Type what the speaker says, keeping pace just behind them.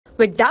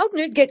With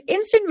Doubtnut, get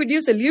instant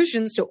video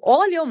solutions to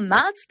all your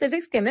maths,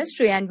 physics,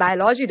 chemistry, and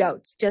biology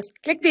doubts. Just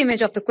click the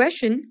image of the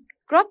question,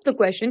 crop the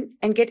question,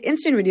 and get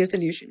instant video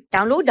solution.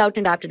 Download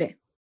Doubtnut app today.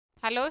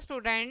 Hello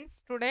students,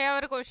 today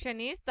our question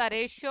is the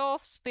ratio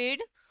of speed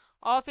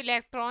of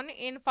electron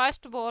in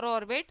first Bohr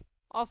orbit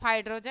of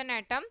hydrogen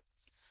atom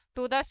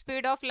to the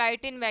speed of light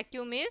in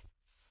vacuum is.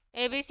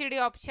 ABCD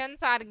options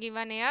are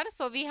given here,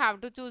 so we have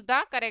to choose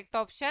the correct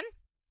option.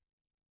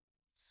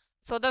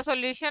 So the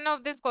solution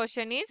of this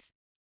question is,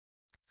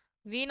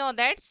 we know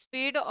that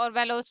speed or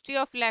velocity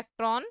of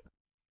electron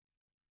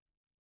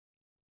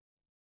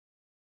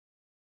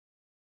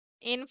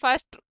in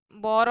first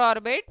Bohr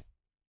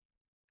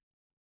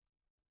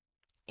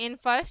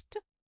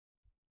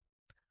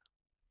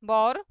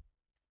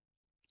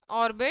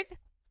orbit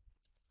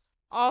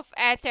of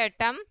H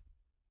atom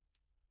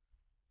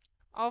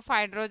of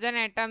hydrogen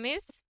atom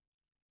is,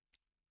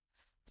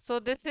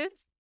 so this is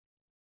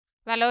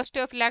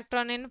velocity of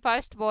electron in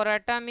first Bohr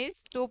atom is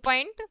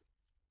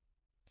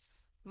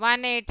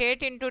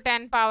 2.188 into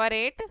 10 power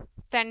 8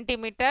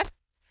 centimeter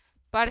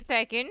per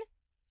second,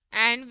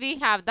 and we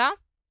have the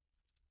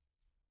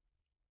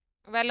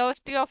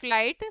velocity of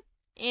light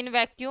in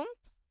vacuum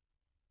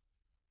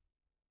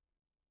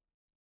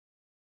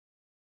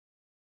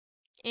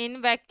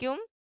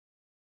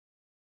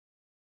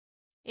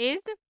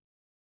is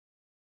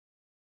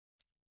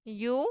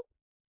UL,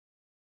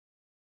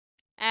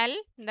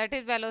 that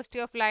is velocity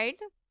of light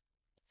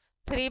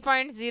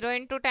 3.0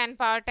 into 10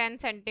 power 10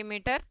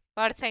 centimeter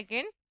per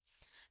second,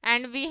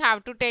 and we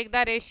have to take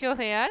the ratio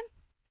here.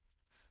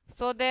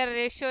 So their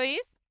ratio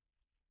is,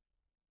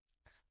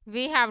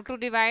 we have to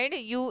divide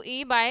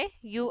UE by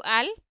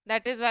UL,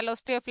 that is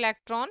velocity of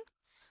electron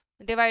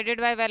divided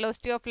by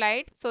velocity of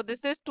light. So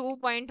this is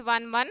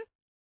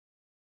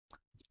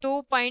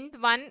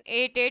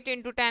 2.188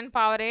 into 10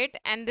 power 8,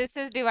 and this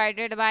is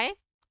divided by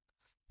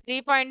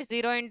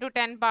 3.0 into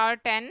 10 power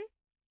 10.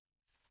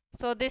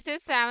 So this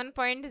is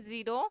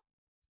 7.30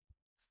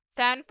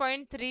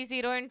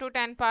 into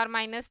 10 power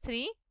minus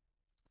 3.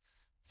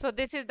 So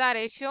this is the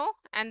ratio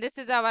and this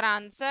is our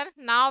answer.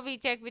 Now we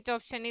check which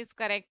option is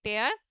correct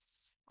here.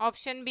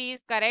 Option B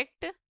is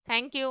correct.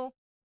 Thank you.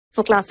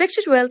 For class 6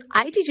 to 12,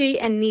 IIT JEE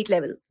and NEET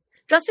level.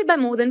 Trusted by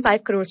more than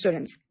 5 crore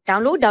students.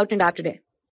 Download Doubtnut app today.